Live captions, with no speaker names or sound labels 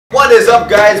What is up,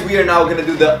 guys? We are now gonna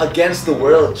do the Against the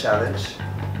World challenge.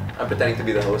 I'm pretending to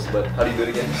be the host, but how do you do it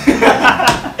again?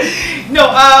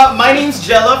 My name's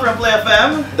Jelo from Play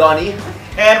FM. Donny.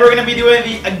 And we're gonna be doing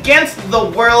the Against the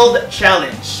World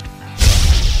challenge.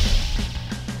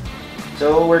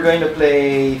 So we're going to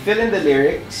play Fill in the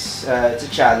Lyrics. It's a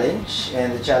challenge,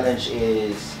 and the challenge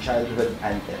is childhood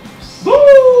anthems.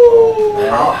 Woo!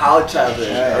 How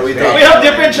childhood are we talking? We have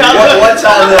different childhood. What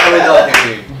childhood are we talking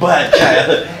here? But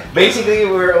childhood. Basically,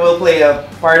 we'll play a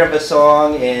part of a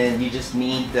song, and you just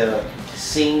need to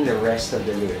sing the rest of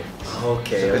the lyrics.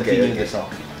 Okay, So continue the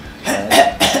song.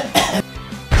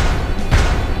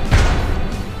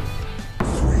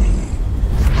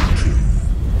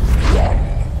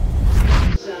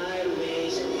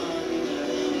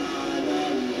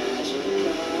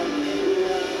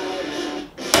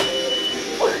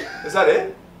 Is that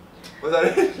it? Was that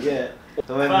it? Yeah.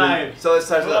 So it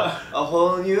starts with a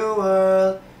whole new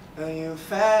world, a new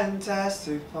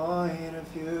fantastic point of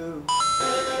view.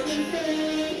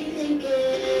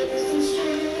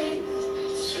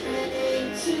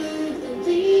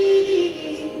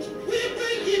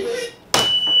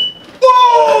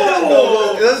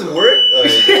 Whoa! It doesn't work?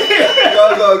 Okay.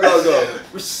 Go.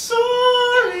 We're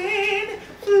soaring,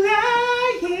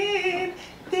 flying.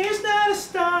 There's not a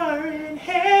star in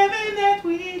heaven that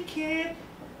we can't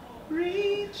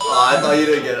reach. Oh, I thought you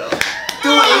didn't get it. Too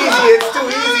easy.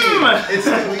 It's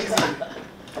too easy.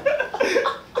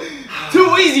 Too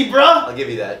easy, bro. I'll give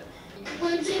you that.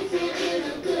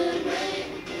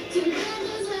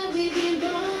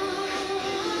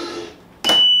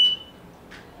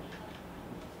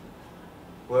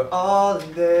 We're all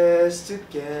in this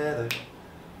together.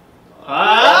 Wait.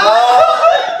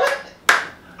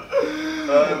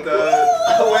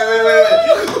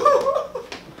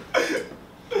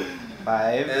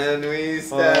 5. And we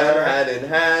stand hand in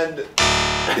hand.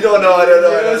 I don't know.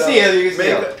 Let's see it. You can see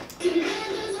it.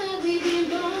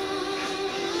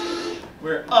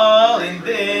 We're all in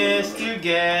this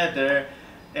together,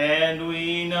 and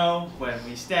we know when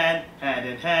we stand hand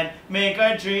in hand, make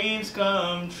our dreams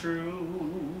come true.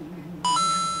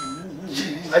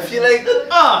 I feel like you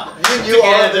knew together,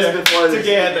 all of this before this.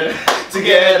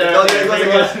 Together. No, there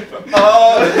goes.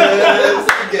 All of this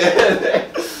together.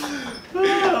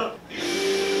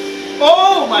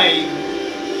 Oh my!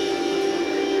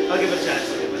 I'll give a chance.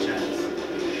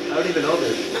 I don't even know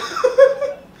this.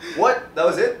 What? That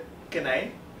was it? Can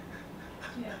I?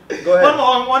 Yeah. Go ahead.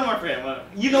 One more for him.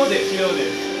 You know this.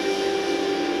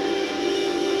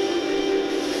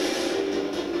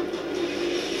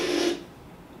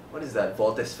 What is that?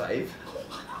 Voltes 5?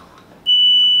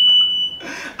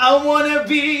 I wanna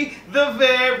be the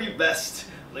very best,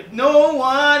 like no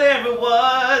one ever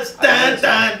was. Dun,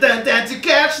 to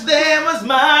catch them was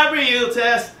my real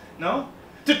test. No?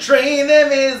 To train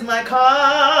them is my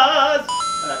cause.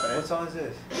 What song is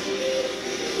this?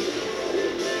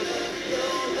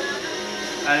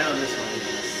 I know this one.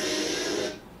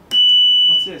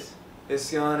 What's this? It's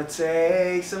gonna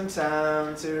take some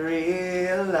time to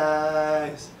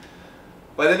realize.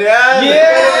 But in the end,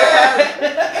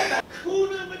 Yeah!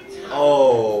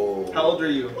 Oh. How old were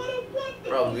you?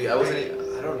 Probably. I wasn't.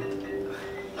 I don't.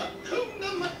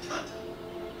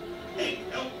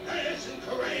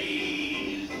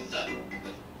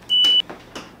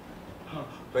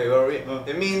 Wait, where are we?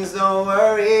 It means no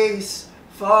worries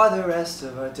for the rest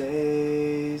of our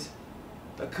days.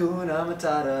 Hakuna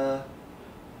Matata.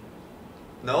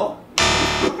 No?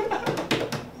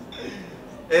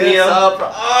 It's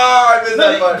I missed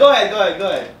that part. Go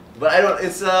ahead. But I don't.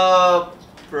 It's a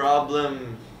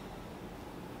problem.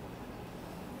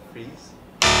 Freeze.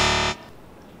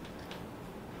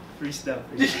 Freestyle.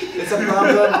 It's a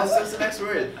problem. What's the next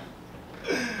word?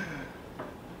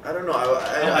 I don't know.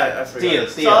 I forgot.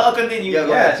 So I'll continue. Yeah,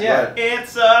 go ahead.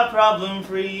 It's a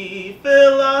problem-free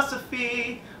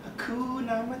philosophy.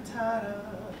 Hakuna Matata.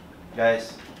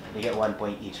 Guys, you get 1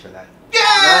 point each for that.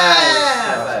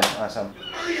 Yeah! Nice. Awesome.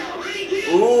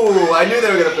 Ooh, I knew they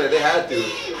were gonna play. They had to.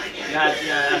 Yeah, I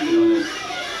have to know this.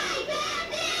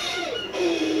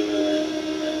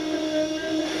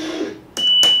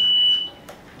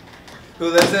 Who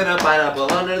lives in a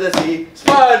pineapple under the sea?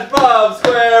 SpongeBob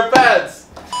SquarePants.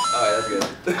 Alright, that's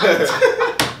good.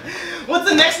 What's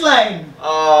the next line?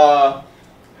 SpongeBob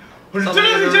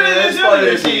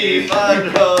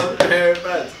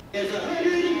SquarePants.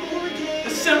 A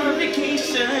summer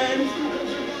vacation.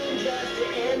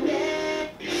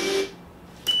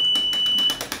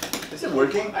 Is it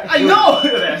working? I know!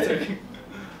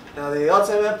 Now the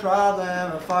ultimate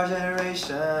problem of our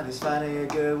generation is finding a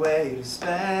good way to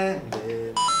spend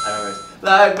it. I remember this.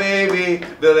 Like maybe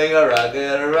building a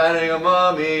rocket or riding a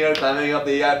mummy or climbing up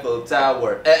the Eiffel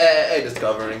Tower.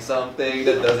 Discovering something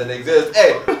that doesn't exist.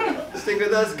 Stick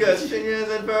with us cause fingers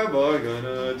and verb are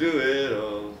gonna do it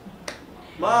all.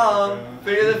 Mom,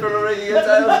 fingers and verb are making a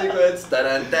title sequence.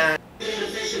 Da-dun-dun.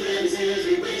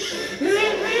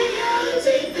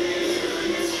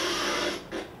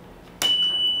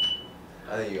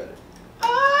 I think you got it.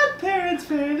 Odd parents,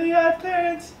 fairly odd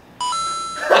parents.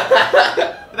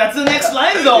 That's the next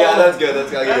line though. Yeah, that's good.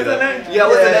 I'll give you that. Yeah,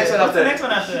 what's the next one What's after? the next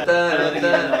one after that? I don't think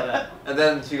I know that. And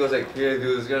then she goes like, here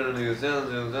goes, gonna do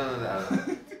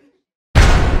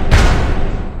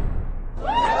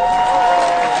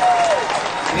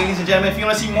Ladies and gentlemen, if you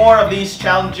want to see more of these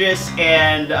challenges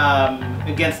and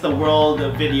against the world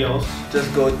videos, just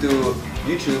go to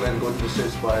YouTube and go to the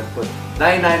search bar and put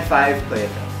 995 Play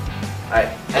FM. Alright,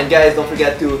 and guys, don't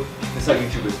forget to, this is how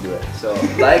YouTubers do it. So,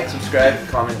 like, subscribe,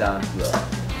 comment down below.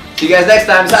 See you guys next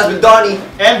time. This has been Donny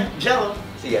and Jelo.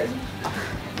 See you guys.